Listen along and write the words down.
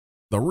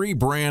The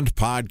Rebrand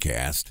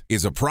Podcast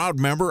is a proud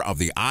member of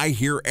the I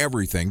Hear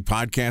Everything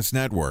Podcast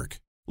Network.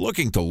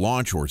 Looking to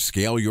launch or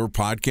scale your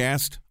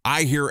podcast?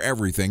 I Hear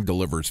Everything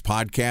delivers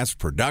podcast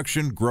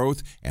production,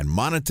 growth, and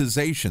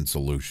monetization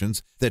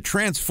solutions that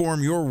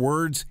transform your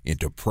words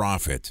into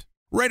profit.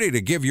 Ready to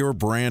give your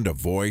brand a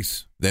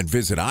voice? Then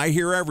visit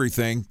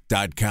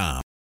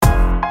iheareverything.com.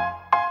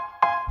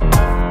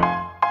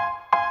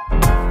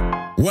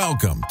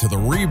 Welcome to the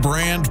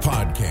Rebrand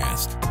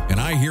Podcast, an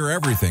I Hear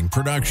Everything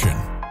production.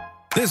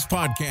 This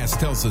podcast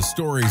tells the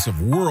stories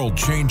of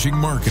world-changing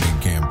marketing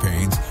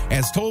campaigns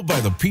as told by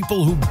the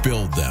people who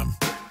build them.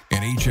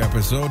 In each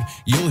episode,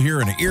 you'll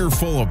hear an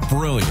earful of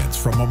brilliance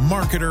from a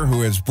marketer who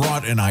has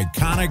brought an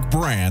iconic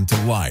brand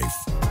to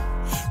life.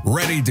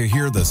 Ready to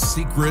hear the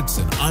secrets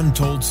and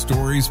untold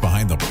stories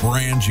behind the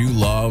brand you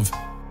love?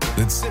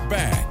 Then sit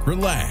back,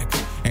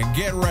 relax, and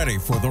get ready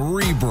for the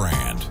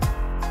rebrand.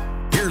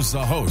 Here's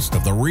the host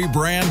of the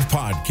Rebrand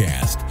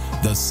Podcast,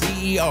 the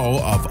CEO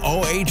of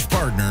OH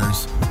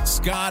Partners,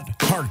 Scott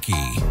Harkey.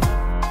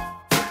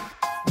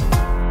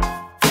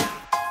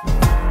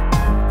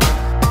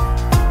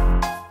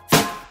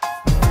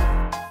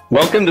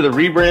 Welcome to the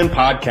Rebrand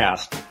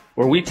Podcast,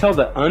 where we tell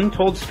the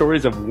untold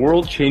stories of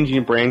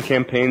world-changing brand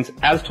campaigns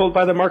as told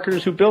by the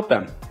marketers who built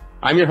them.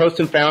 I'm your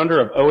host and founder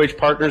of OH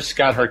Partners,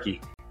 Scott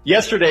Harkey.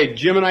 Yesterday,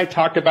 Jim and I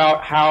talked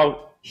about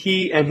how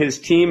he and his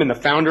team and the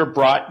founder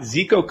brought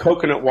Zico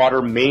coconut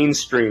water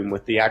mainstream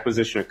with the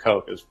acquisition of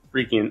Coke. It was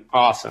freaking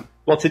awesome.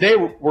 Well, today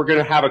we're going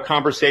to have a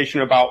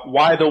conversation about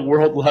why the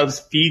world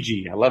loves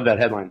Fiji. I love that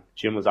headline.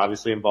 Jim was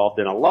obviously involved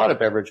in a lot of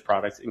beverage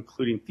products,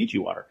 including Fiji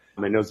water,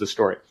 and he knows the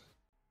story.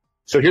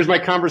 So here's my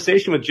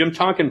conversation with Jim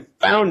Tonkin,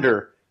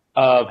 founder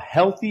of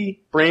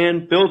Healthy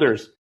Brand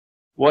Builders.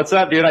 What's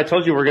up, dude? I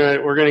told you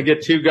we're gonna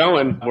get two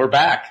going. We're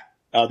back.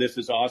 Oh, this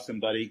is awesome,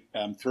 buddy.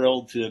 I'm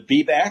thrilled to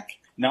be back.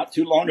 Not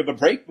too long of a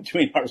break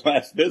between our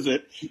last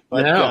visit,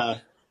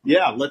 but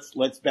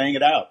let's bang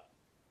it out.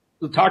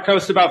 So talk to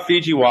us about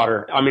Fiji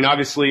water. I mean,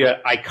 obviously an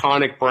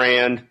iconic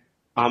brand.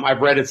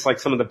 I've read it's like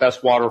some of the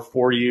best water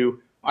for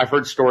you. I've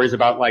heard stories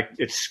about like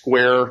its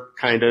square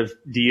kind of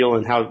deal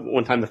and how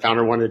one time the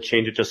founder wanted to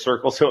change it to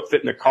circle so it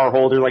fit in a car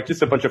holder, like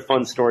just a bunch of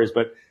fun stories.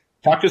 But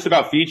talk to us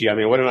about Fiji. I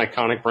mean, what an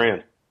iconic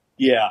brand.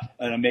 Yeah,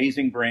 an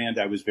amazing brand.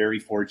 I was very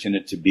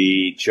fortunate to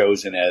be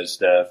chosen as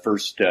the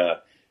first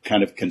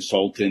kind of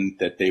consultant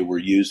that they were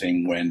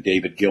using when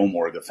David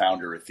Gilmour, the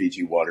founder of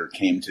Fiji Water,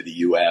 came to the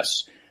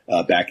U.S.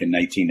 Back in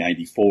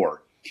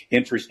 1994.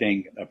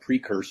 Interesting, a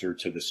precursor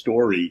to the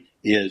story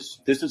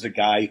is this is a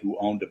guy who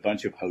owned a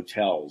bunch of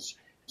hotels,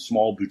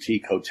 small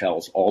boutique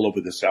hotels all over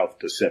the South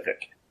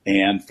Pacific.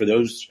 And for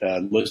those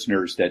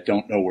listeners that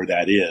don't know where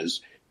that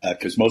is,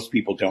 because most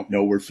people don't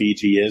know where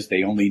Fiji is,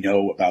 they only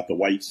know about the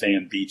white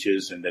sand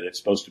beaches and that it's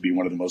supposed to be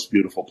one of the most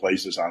beautiful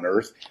places on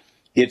earth.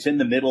 It's in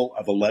the middle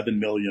of 11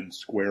 million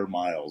square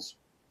miles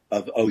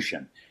of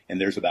ocean,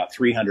 and there's about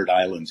 300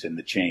 islands in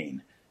the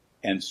chain.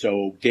 And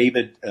so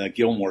David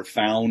Gilmour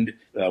found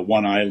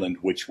one island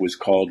which was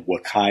called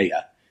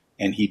Wakaya,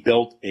 and he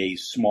built a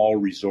small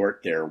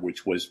resort there,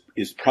 which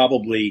is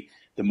probably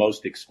the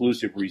most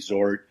exclusive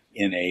resort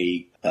in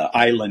a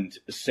island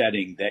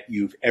setting that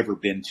you've ever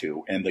been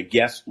to. And the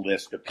guest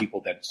list of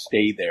people that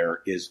stay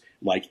there is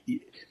like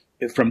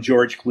from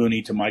George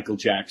Clooney to Michael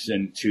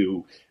Jackson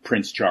to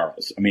Prince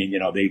Charles. I mean, you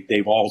know,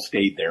 they've all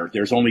stayed there.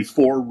 There's only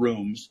 4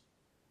 rooms,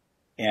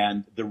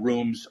 and the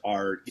rooms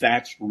are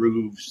thatched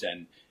roofs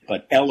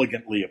but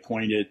elegantly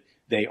appointed.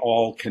 They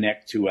all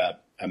connect to a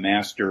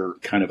master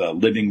kind of a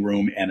living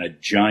room and a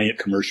giant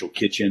commercial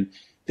kitchen.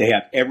 They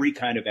have every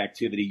kind of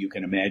activity you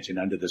can imagine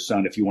under the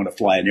sun. If you want to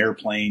fly an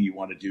airplane, you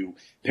want to do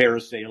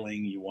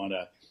parasailing, you want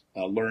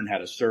to learn how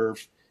to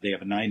surf. They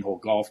have a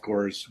 9-hole golf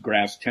course,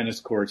 grass tennis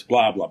courts,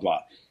 blah, blah,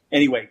 blah.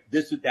 Anyway,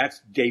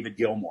 that's David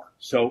Gilmour.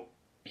 So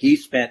he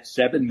spent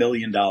 $7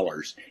 million in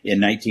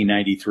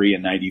 1993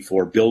 and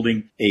 94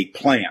 building a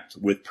plant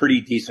with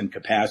pretty decent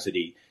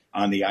capacity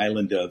on the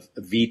island of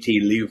Viti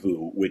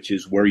Levu, which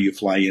is where you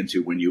fly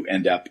into when you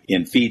end up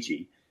in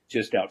Fiji,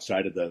 just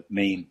outside of the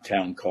main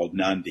town called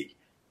Nandi.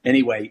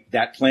 Anyway,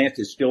 that plant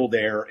is still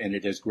there, and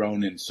it has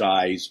grown in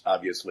size,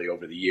 obviously,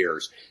 over the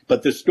years.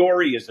 But the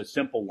story is a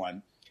simple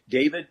one.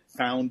 David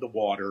found the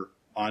water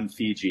on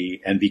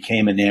Fiji and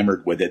became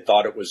enamored with it,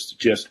 thought it was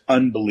just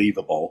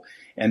unbelievable.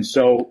 And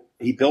so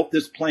he built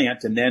this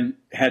plant and then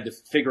had to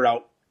figure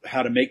out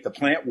how to make the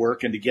plant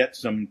work and to get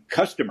some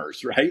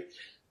customers, right?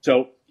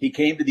 So he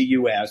came to the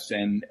U.S.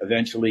 and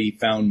eventually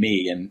found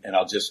me, and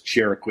I'll just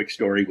share a quick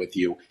story with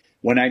you.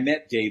 When I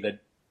met David,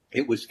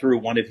 it was through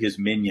one of his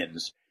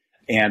minions,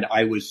 and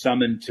I was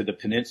summoned to the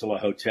Peninsula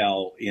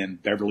Hotel in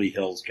Beverly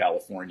Hills,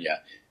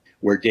 California,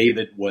 where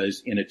David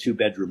was in a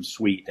 2-bedroom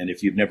suite. And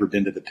if you've never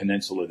been to the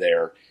Peninsula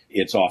there,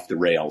 it's off the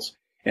rails.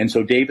 And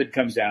so David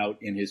comes out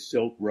in his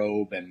silk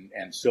robe and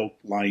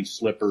silk-lined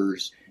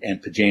slippers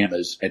and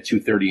pajamas at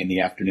 2:30 in the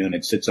afternoon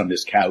and sits on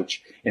this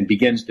couch and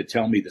begins to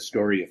tell me the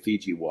story of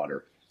Fiji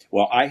water.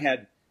 Well, I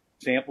had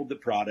sampled the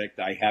product.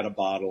 I had a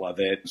bottle of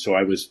it. So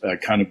I was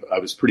I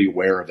was pretty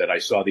aware of it. I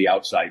saw the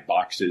outside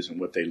boxes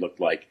and what they looked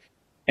like.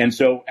 And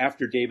so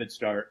after David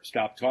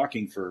stopped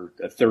talking for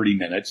 30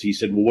 minutes, he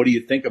said, well, what do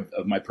you think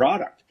of my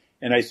product?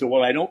 And I said,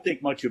 well, I don't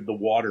think much of the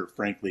water,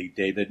 frankly,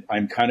 David.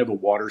 I'm kind of a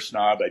water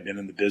snob. I've been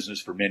in the business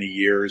for many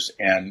years.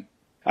 And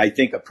I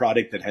think a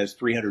product that has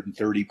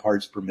 330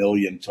 parts per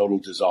million total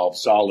dissolved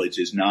solids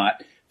is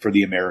not for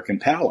the American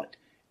palate.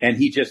 And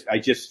I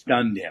just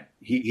stunned him.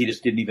 He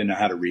just didn't even know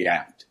how to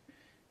react.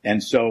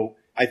 And so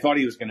I thought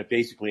he was going to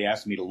basically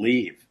ask me to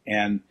leave.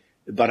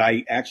 But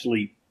I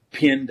actually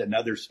pinned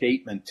another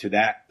statement to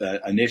that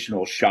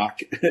initial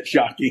shocking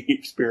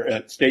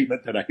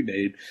statement that I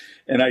made.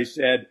 And I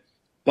said,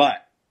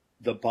 but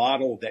the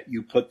bottle that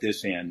you put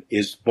this in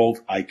is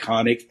both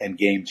iconic and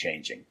game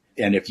changing.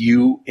 And if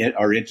you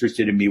are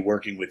interested in me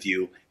working with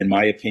you, in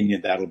my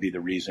opinion, that'll be the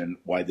reason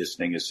why this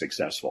thing is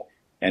successful.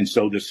 And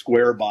so the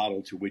square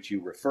bottle to which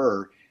you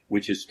refer,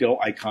 which is still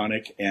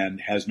iconic and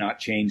has not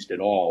changed at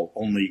all,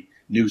 only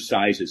new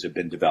sizes have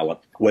been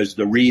developed, was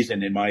the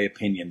reason, in my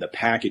opinion, the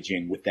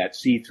packaging with that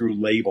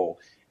see-through label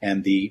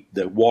and the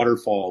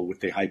waterfall with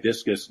the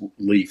hibiscus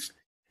leaf.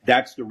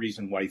 That's the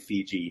reason why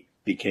Fiji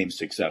became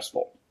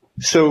successful.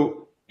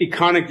 So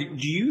iconic,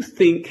 do you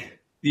think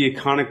the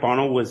iconic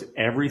bottle was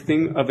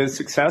everything of his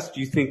success?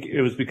 Do you think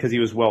it was because he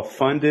was well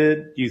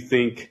funded? Do you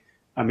think,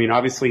 I mean,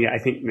 obviously, I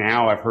think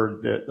now I've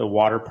heard that the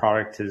water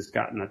product has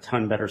gotten a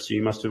ton better, so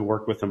you must have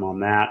worked with him on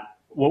that.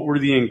 What were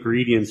the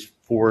ingredients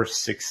for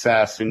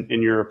success, in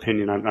your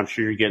opinion? I'm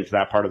sure you're getting to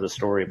that part of the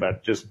story,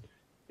 but just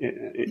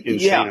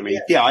insane.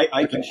 Yeah,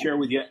 I can share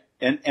with you.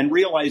 And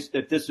realize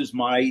that this is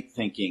my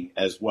thinking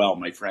as well,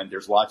 my friend.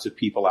 There's lots of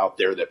people out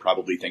there that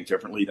probably think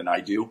differently than I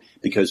do,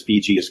 because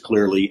Fiji is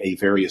clearly a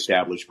very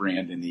established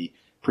brand in the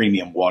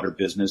premium water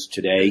business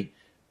today.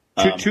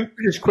 Two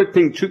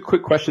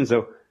quick questions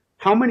though.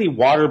 How many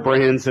water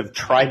brands have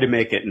tried to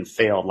make it and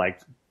failed?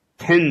 Like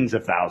tens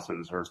of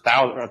thousands or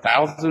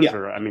thousands? Yeah.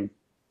 Or I mean,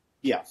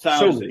 yeah,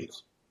 thousands.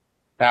 So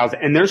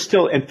thousands.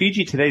 And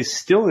Fiji today is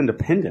still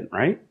independent,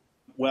 right?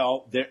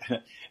 Well,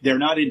 they're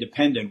not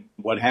independent.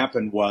 What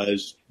happened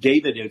was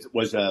David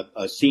was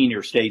a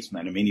senior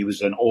statesman. I mean, he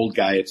was an old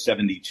guy at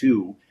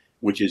 72,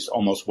 which is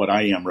almost what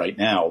I am right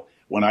now,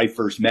 when I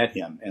first met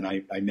him. And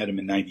I met him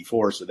in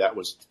 94, so that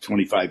was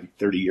 25,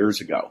 30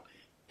 years ago.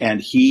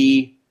 And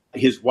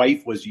his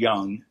wife was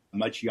young,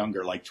 much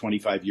younger, like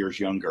 25 years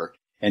younger,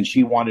 and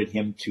she wanted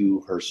him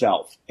to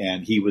herself.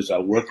 And he was a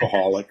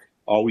workaholic,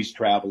 always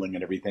traveling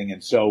and everything.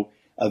 And so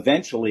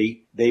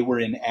eventually they were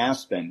in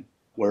Aspen,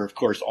 where, of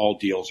course, all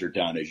deals are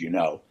done, as you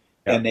know.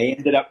 Yeah. And they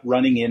ended up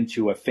running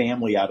into a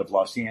family out of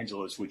Los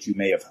Angeles, which you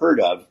may have heard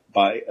of,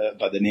 by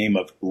the name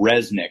of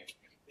Resnick,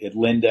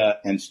 Linda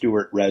and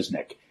Stuart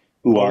Resnick,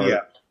 who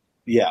are,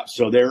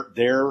 so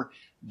they're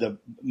the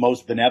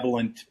most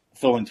benevolent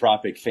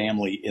philanthropic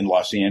family in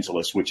Los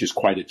Angeles, which is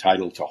quite a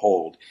title to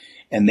hold.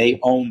 And they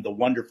own the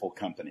Wonderful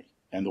Company.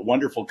 And the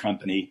Wonderful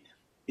Company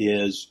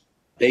is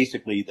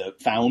basically the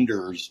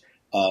founders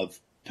of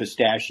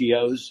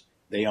pistachios.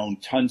 They own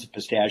tons of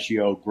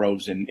pistachio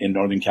groves in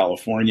Northern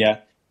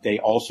California. They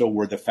also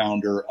were the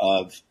founder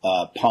of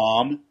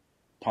Palm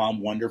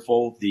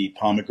Wonderful, the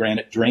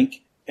pomegranate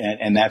drink.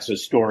 And that's a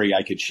story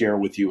I could share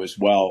with you as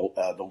well,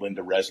 the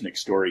Linda Resnick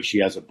story. She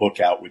has a book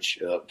out, which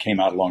came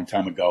out a long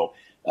time ago.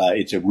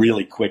 It's a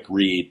really quick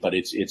read, but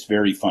it's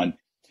very fun.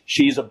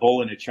 She's a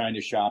bull in a china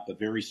shop, a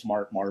very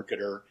smart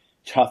marketer,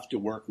 tough to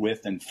work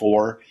with and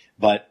for.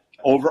 But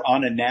over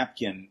on a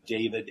napkin,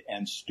 David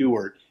and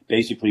Stuart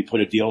basically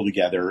put a deal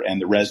together,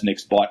 and the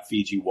Resnicks bought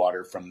Fiji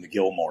water from the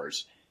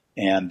Gilmores.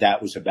 And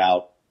that was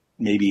about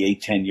maybe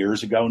 8-10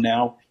 years ago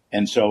now.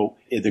 And so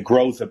the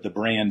growth of the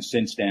brand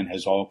since then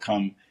has all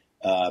come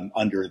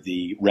under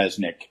the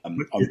Resnick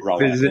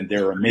umbrella, and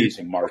they're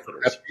amazing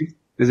marketers.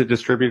 Is it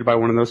distributed by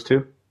one of those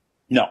two?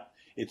 No.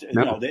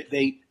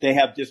 They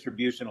have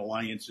distribution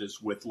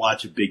alliances with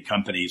lots of big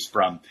companies,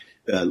 from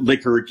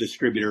liquor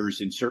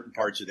distributors in certain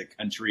parts of the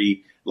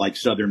country, like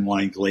Southern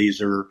Wine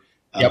Glazer.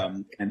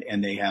 Yep.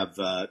 And they have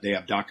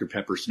Dr.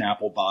 Pepper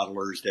Snapple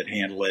bottlers that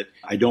handle it.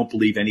 I don't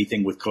believe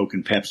anything with Coke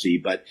and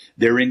Pepsi, but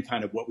they're in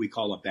kind of what we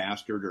call a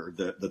bastard, or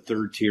the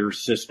third tier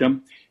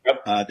system.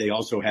 Yep. They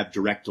also have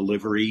direct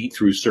delivery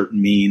through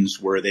certain means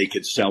where they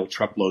could sell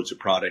truckloads of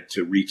product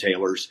to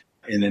retailers.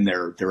 And then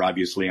they're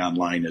obviously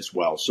online as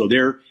well. So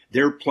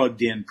they're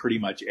plugged in pretty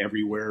much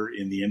everywhere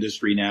in the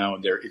industry now.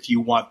 And if you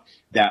want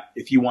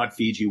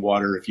Fiji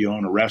water, if you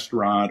own a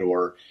restaurant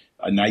or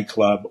a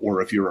nightclub,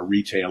 or if you're a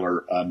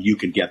retailer, you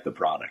can get the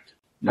product.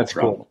 That's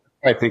cool.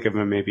 I think of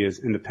them maybe as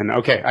independent.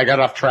 Okay, I got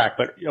off track,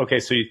 but okay,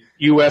 so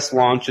U.S.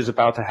 launch is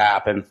about to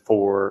happen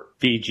for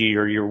Fiji,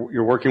 or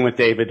you're working with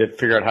David to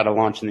figure out how to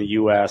launch in the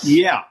U.S.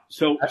 Yeah.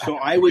 So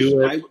I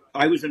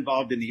was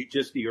involved in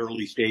the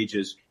early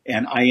stages,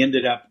 and I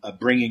ended up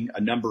bringing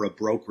a number of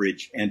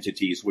brokerage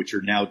entities, which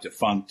are now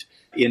defunct,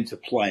 into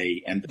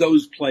play, and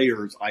those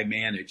players I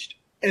managed,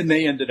 and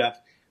they ended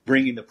up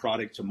bringing the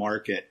product to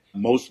market,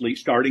 mostly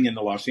starting in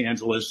the Los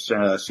Angeles,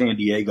 San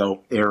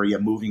Diego area,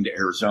 moving to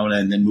Arizona,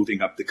 and then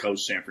moving up the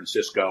coast, San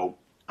Francisco,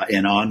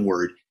 and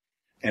onward.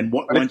 And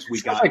once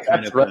we got like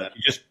kind of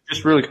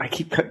just really, I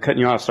keep cutting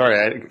you off.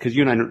 Sorry, because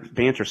you and I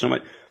banter so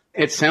much.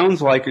 It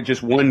sounds like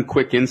just one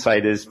quick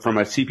insight is from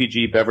a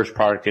CPG beverage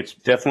product. It's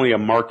definitely a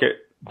market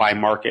by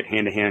market,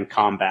 hand to hand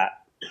combat.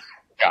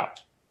 Yeah,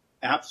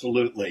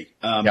 absolutely.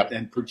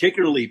 And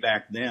particularly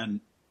back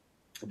then,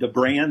 the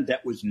brand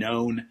that was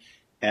known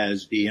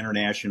as the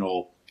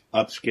international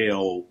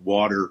upscale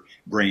water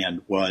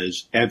brand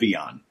was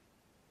Evian.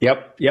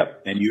 Yep.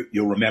 And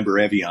you'll remember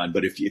Evian,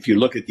 but if you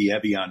look at the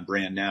Evian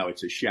brand now,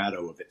 it's a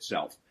shadow of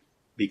itself,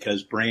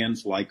 because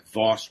brands like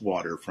Voss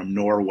water from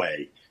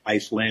Norway,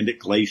 Icelandic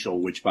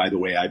Glacial, which by the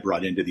way I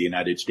brought into the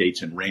United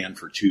States and ran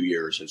for 2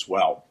 years as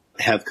well,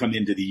 have come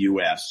into the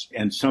U.S.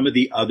 And some of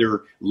the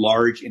other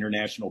large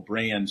international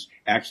brands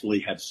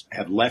actually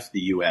have left the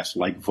U.S.,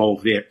 like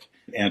Volvic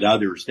and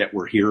others that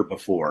were here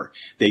before.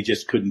 They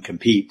just couldn't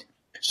compete.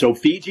 So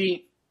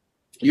Fiji,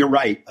 you're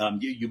right.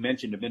 You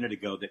mentioned a minute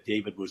ago that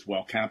David was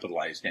well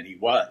capitalized, and he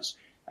was.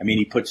 I mean,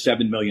 he put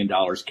 $7 million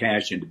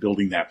cash into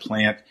building that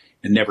plant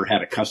and never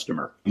had a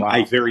customer. Wow.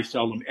 I very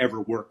seldom ever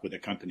work with a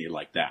company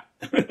like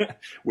that,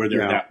 where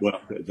they're that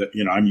well.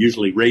 I'm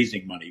usually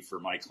raising money for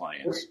my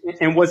clients.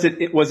 And was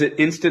it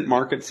instant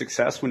market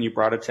success when you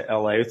brought it to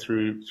LA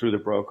through the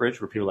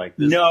brokerage? Were people like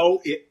this?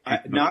 No,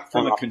 not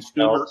from a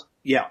consumer.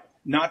 Yeah,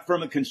 not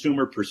from a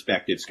consumer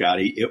perspective,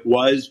 Scotty. It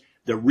was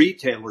the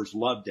retailers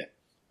loved it.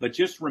 But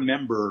just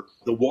remember,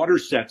 the water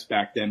sets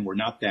back then were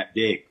not that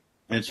big.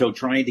 And so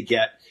trying to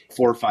get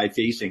 4 or 5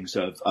 facings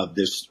of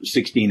this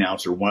 16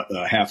 ounce or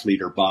half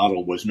liter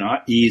bottle was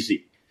not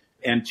easy.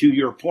 And to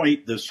your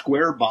point, the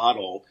square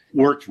bottle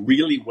worked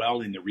really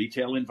well in the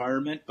retail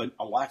environment, but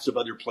lots of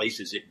other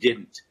places it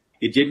didn't.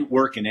 It didn't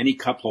work in any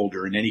cup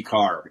holder in any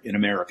car in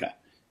America.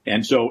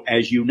 And so,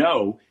 as you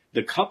know,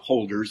 the cup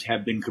holders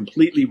have been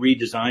completely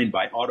redesigned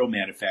by auto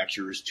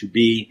manufacturers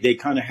they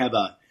kind of have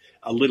a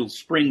little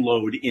spring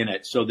load in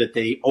it so that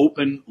they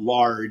open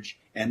large.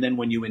 And then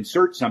when you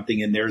insert something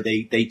in there,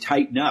 they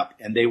tighten up,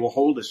 and they will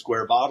hold a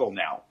square bottle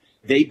now.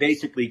 They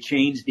basically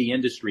changed the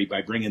industry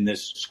by bringing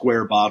this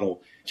square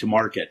bottle to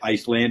market.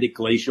 Icelandic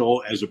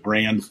Glacial as a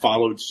brand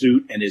followed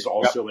suit and is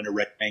also in a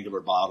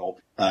rectangular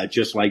bottle,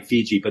 just like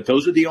Fiji. But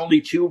those are the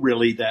only two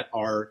really that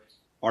are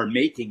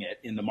making it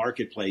in the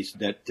marketplace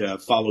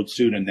that followed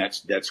suit, and that's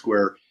that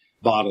square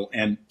bottle.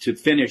 And to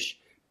finish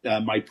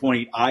my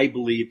point, I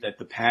believe that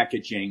the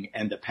packaging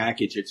and the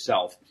package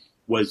itself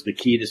was the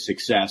key to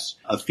success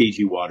of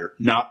Fiji water,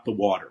 not the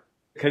water.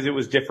 Because it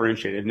was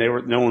differentiated,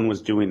 and no one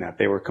was doing that.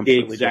 They were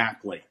completely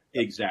Exactly.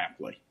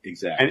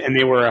 And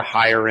they were a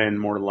higher end,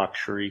 more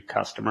luxury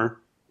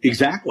customer.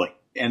 Exactly.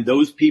 And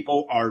those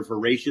people are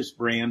voracious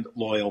brand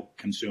loyal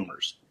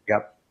consumers.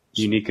 Yep.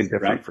 Unique and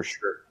different for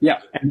sure. Yeah.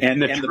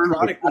 And the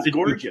product was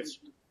gorgeous.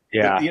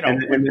 Yeah.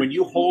 When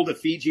you hold a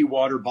Fiji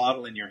water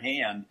bottle in your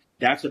hand,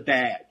 that's a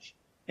badge.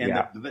 And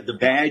the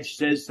badge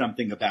says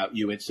something about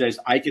you. It says,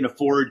 I can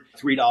afford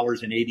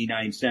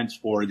 $3.89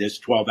 for this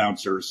 12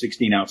 ounce or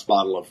 16 ounce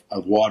bottle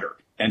of water.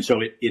 And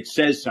so it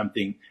says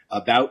something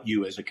about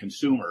you as a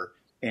consumer.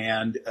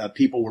 And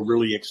people were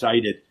really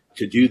excited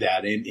to do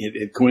that.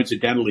 And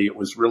coincidentally, it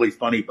was really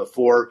funny.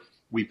 Before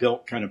we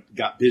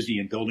got busy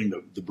in building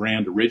the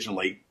brand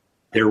originally,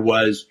 there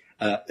was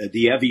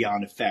the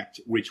Evian effect,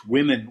 which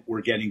women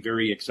were getting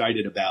very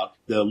excited about.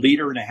 The 1.5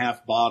 liter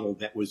bottle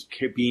that was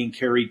being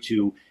carried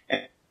to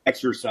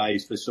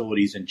exercise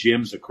facilities and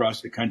gyms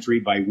across the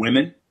country by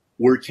women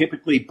were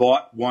typically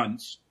bought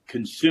once,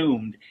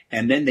 consumed,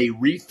 and then they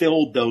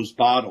refilled those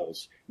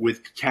bottles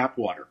with tap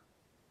water.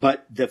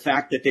 But the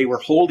fact that they were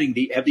holding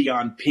the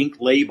Evian pink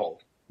label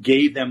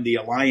gave them the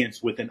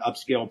alliance with an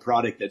upscale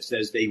product that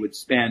says they would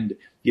spend,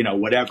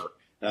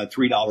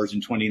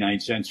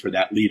 $3.29 for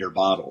that liter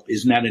bottle.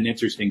 Isn't that an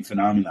interesting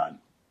phenomenon?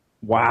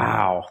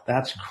 Wow,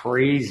 that's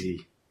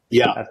crazy.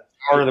 Yeah. That's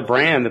part of the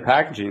brand, the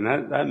packaging.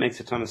 That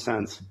makes a ton of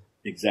sense.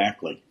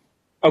 Exactly.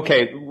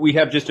 Okay, we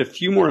have just a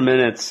few more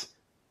minutes.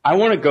 I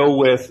want to go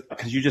with,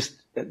 because you just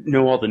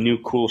know all the new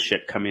cool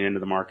shit coming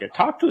into the market.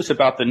 Talk to us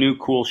about the new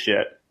cool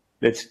shit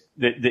that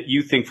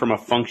you think from a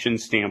function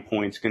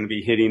standpoint is going to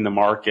be hitting the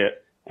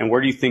market. And where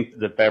do you think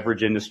the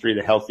beverage industry,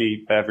 the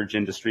healthy beverage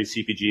industry,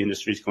 CPG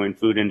industry is going,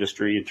 food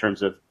industry, in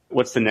terms of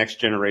what's the next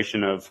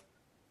generation of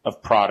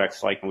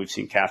products? Like we've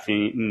seen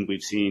caffeine,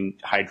 we've seen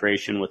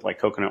hydration with like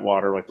coconut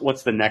water. Like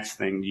what's the next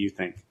thing, do you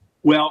think?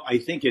 Well, I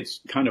think it's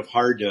kind of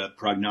hard to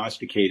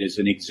prognosticate. As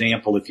an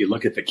example, if you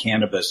look at the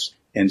cannabis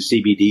and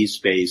CBD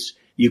space,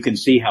 you can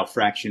see how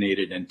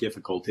fractionated and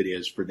difficult it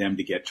is for them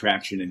to get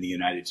traction in the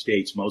United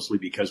States, mostly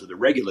because of the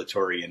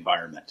regulatory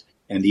environment.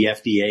 And the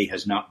FDA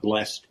has not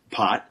blessed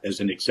pot as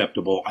an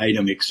acceptable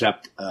item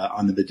except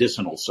on the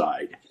medicinal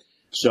side.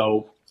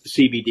 So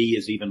CBD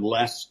is even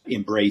less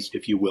embraced,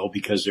 if you will,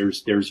 because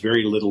there's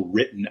very little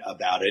written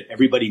about it.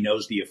 Everybody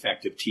knows the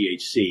effect of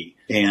THC,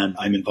 and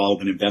I'm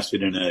involved and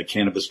invested in a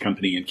cannabis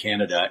company in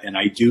Canada. And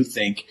I do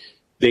think,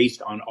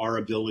 based on our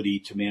ability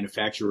to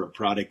manufacture a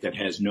product that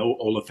has no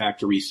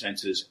olfactory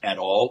senses at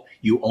all,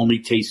 you only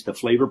taste the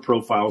flavor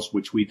profiles,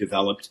 which we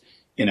developed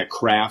in a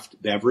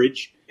craft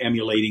beverage.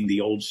 emulating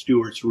the old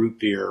Stewart's root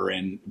beer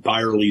and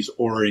Byerly's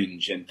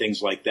orange and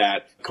things like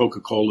that.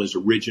 Coca-Cola's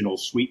original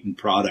sweetened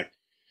product.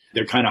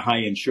 They're kind of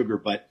high in sugar,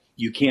 but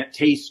you can't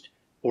taste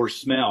or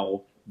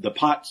smell the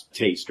pot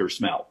taste or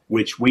smell,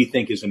 which we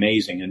think is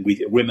amazing. And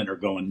women are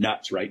going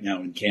nuts right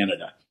now in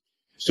Canada.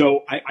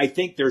 So I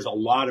think there's a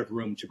lot of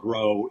room to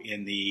grow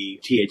in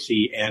the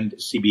THC and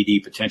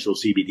CBD, potential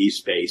CBD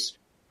space.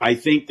 I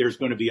think there's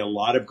going to be a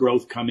lot of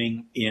growth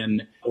coming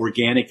in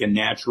organic and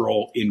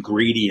natural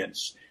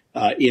ingredients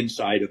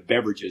inside of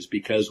beverages,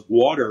 because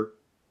water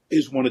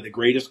is one of the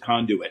greatest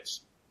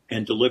conduits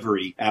and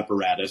delivery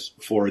apparatus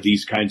for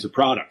these kinds of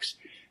products.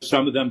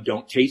 Some of them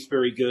don't taste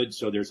very good,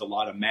 so there's a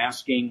lot of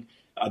masking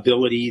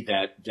ability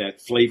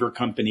that flavor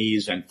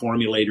companies and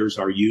formulators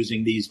are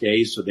using these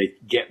days, so they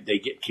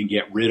can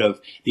get rid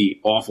of the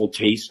awful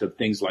taste of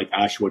things like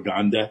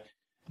ashwagandha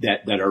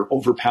that are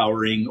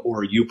overpowering,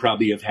 or you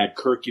probably have had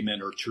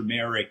curcumin or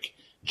turmeric,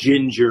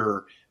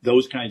 ginger,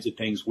 those kinds of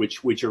things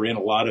which are in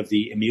a lot of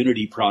the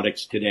immunity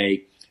products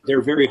today.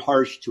 They're very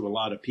harsh to a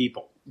lot of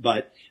people,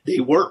 but they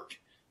work.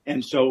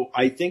 And so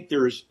I think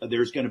there's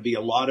going to be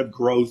a lot of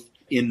growth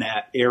in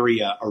that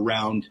area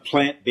around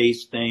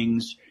plant-based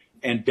things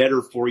and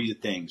better for you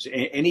things.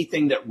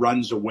 Anything that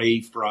runs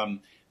away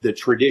from the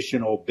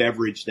traditional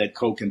beverage that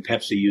Coke and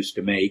Pepsi used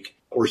to make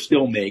or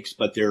still makes,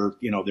 but they're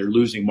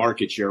losing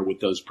market share with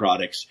those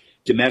products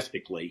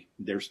domestically.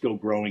 They're still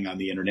growing on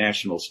the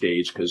international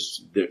stage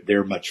because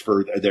they're much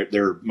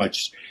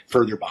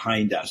further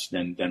behind us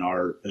than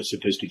our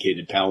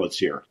sophisticated palates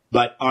here.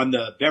 But on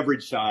the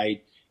beverage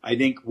side, I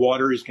think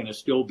water is going to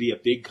still be a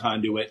big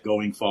conduit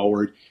going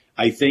forward.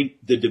 I think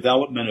the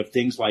development of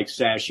things like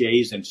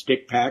sachets and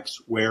stick packs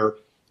where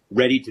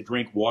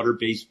ready-to-drink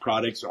water-based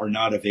products are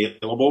not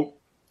available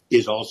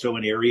is also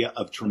an area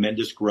of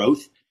tremendous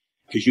growth,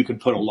 because you can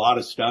put a lot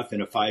of stuff in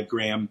a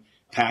 5-gram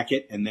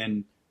packet, and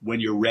then when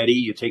you're ready,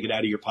 you take it out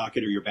of your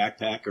pocket or your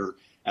backpack or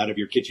out of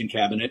your kitchen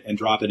cabinet and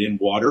drop it in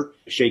water,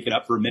 shake it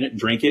up for a minute and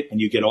drink it,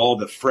 and you get all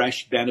the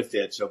fresh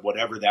benefits of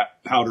whatever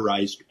that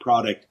powderized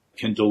product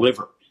can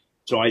deliver.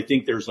 So I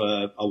think there's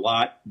a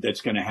lot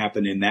that's going to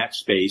happen in that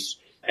space.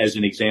 As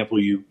an example,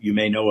 you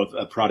may know of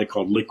a product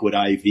called Liquid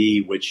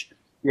IV, which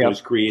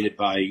was created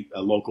by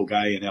a local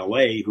guy in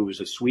LA who was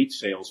a sweet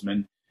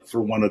salesman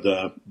for one of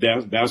the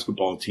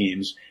basketball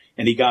teams.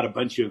 And he got a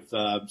bunch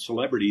of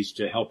celebrities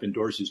to help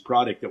endorse his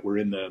product that were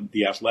in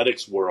the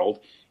athletics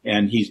world.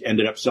 And he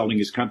ended up selling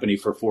his company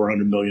for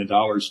 $400 million to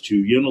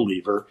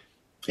Unilever.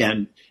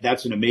 And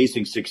that's an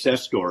amazing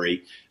success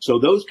story. So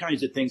those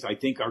kinds of things I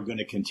think are going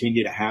to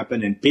continue to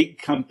happen. And big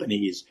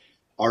companies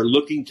are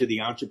looking to the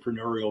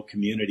entrepreneurial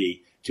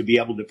community to be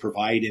able to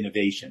provide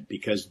innovation,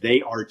 because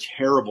they are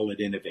terrible at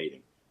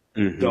innovating.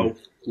 Mm-hmm. So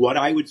what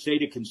I would say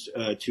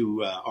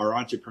to our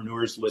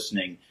entrepreneurs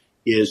listening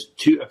is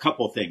a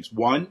couple of things.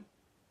 One,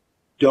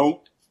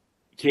 don't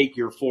take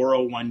your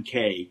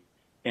 401k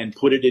and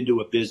put it into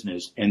a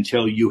business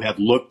until you have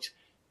looked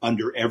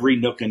under every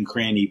nook and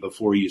cranny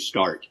before you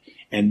start.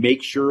 And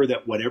make sure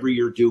that whatever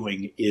you're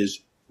doing is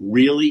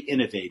really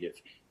innovative,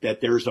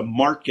 that there's a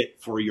market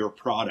for your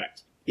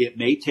product. It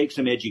may take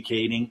some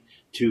educating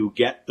to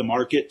get the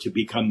market to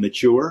become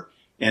mature,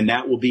 and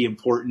that will be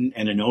important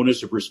and an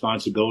onus of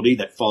responsibility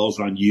that falls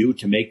on you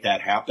to make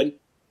that happen.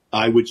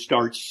 I would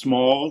start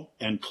small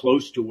and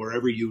close to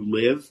wherever you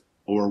live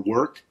or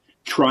work.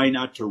 Try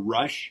not to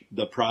rush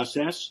the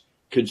process.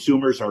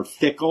 Consumers are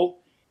fickle,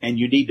 and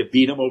you need to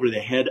beat them over the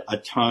head a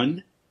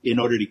ton in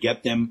order to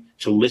get them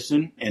to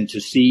listen and to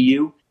see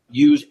you.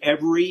 Use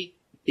every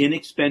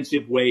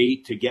inexpensive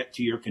way to get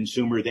to your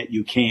consumer that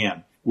you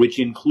can, which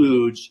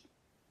includes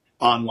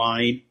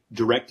online,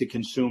 direct to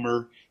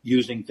consumer,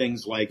 using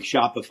things like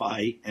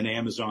Shopify and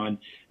Amazon,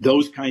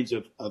 those kinds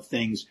of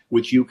things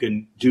which you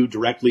can do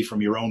directly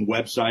from your own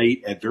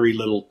website at very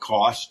little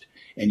cost,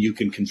 and you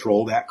can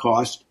control that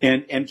cost.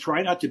 And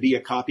try not to be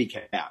a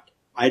copycat.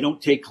 I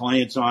don't take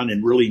clients on,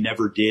 and really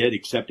never did,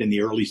 except in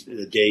the early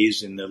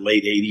days in the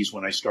late 80s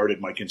when I started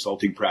my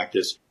consulting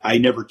practice. I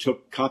never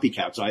took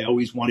copycats. I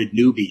always wanted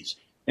newbies.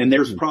 And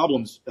there's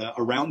problems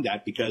around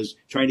that, because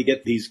trying to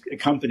get these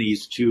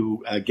companies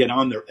to get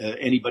on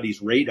anybody's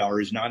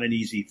radar is not an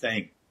easy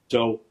thing.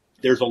 So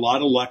there's a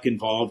lot of luck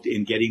involved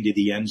in getting to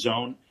the end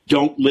zone.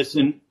 Don't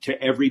listen to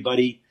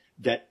everybody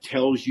that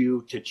tells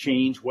you to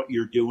change what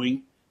you're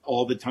doing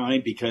all the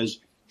time, because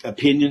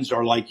opinions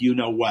are like you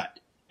know what,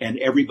 and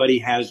everybody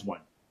has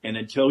one. And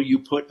until you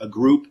put a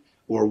group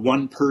or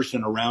one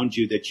person around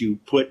you that you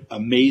put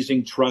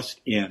amazing trust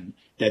in,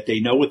 that they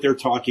know what they're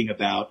talking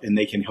about and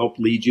they can help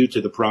lead you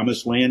to the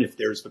promised land, if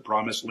there's the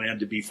promised land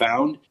to be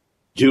found,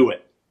 do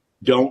it.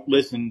 Don't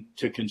listen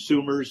to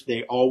consumers.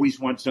 They always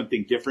want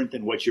something different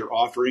than what you're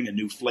offering, a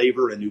new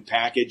flavor, a new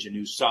package, a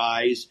new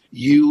size.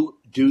 You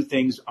do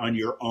things on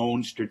your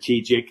own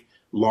strategic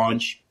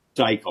launch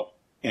cycle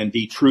and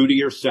be true to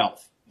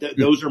yourself.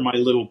 Those are my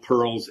little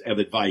pearls of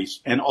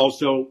advice. And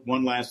also,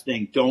 one last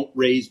thing, don't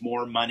raise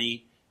more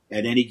money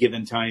at any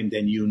given time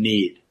than you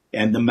need.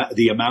 And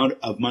the amount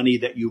of money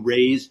that you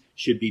raise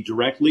should be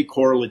directly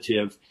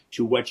correlative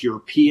to what your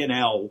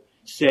P&L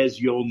says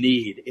you'll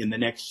need in the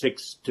next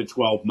 6 to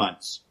 12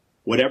 months.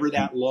 Whatever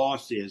that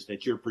loss is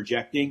that you're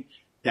projecting,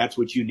 that's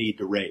what you need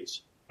to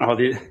raise. Oh,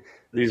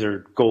 these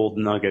are gold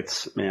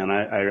nuggets, man.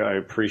 I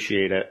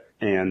appreciate it.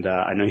 And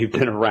I know you've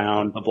been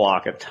around the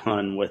block a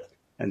ton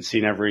and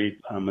seen every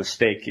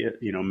mistake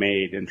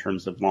made in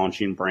terms of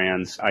launching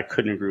brands. I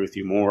couldn't agree with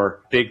you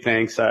more. Big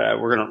thanks.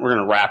 We're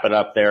gonna wrap it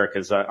up there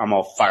because I'm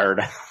all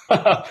fired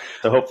up.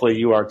 So hopefully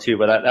you are too.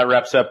 But that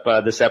wraps up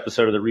this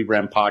episode of the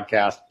Rebrand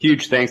Podcast.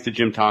 Huge thanks to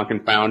Jim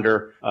Tonkin,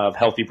 founder of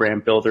Healthy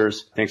Brand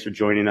Builders. Thanks for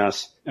joining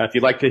us. If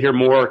you'd like to hear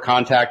more,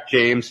 contact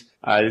James.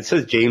 It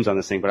says James on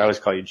this thing, but I always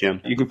call you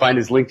Jim. You can find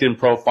his LinkedIn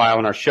profile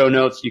in our show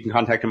notes. You can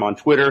contact him on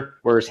Twitter,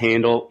 where his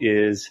handle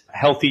is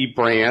Healthy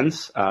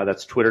Brands.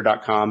 That's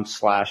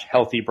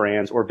twitter.com/Healthy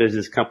Brands, or visit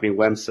his company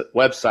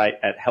website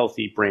at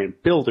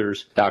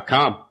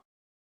healthybrandbuilders.com.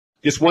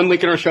 Just one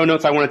link in our show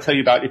notes I want to tell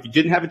you about. If you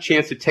didn't have a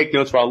chance to take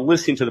notes while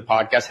listening to the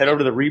podcast, head over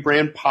to the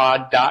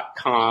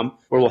rebrandpod.com,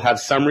 where we'll have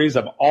summaries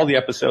of all the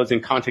episodes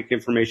and contact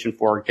information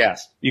for our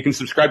guests. You can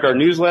subscribe to our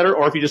newsletter,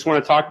 or if you just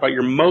want to talk about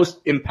your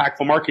most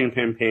impactful marketing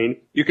campaign,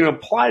 you can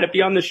apply to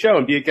be on the show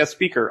and be a guest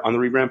speaker on the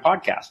Rebrand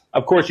Podcast.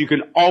 Of course, you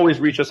can always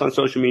reach us on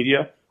social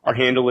media. Our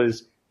handle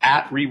is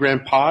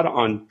 @RebrandPod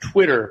on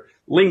Twitter,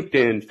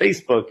 LinkedIn,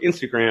 Facebook,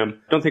 Instagram.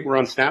 Don't think we're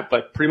on Snap,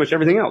 but pretty much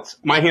everything else.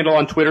 My handle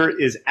on Twitter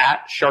is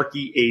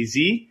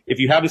 @SharkyAZ. If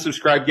you haven't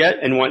subscribed yet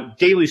and want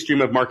daily stream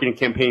of marketing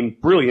campaign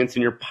brilliance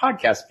in your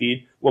podcast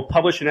feed, we'll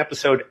publish an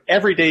episode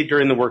every day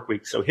during the work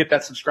week. So hit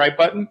that subscribe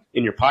button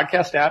in your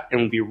podcast app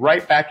and we'll be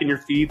right back in your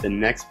feed the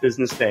next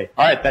business day.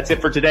 All right, that's it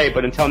for today.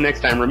 But until next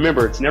time,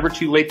 remember, it's never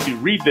too late to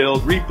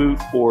rebuild, reboot,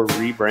 or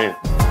rebrand.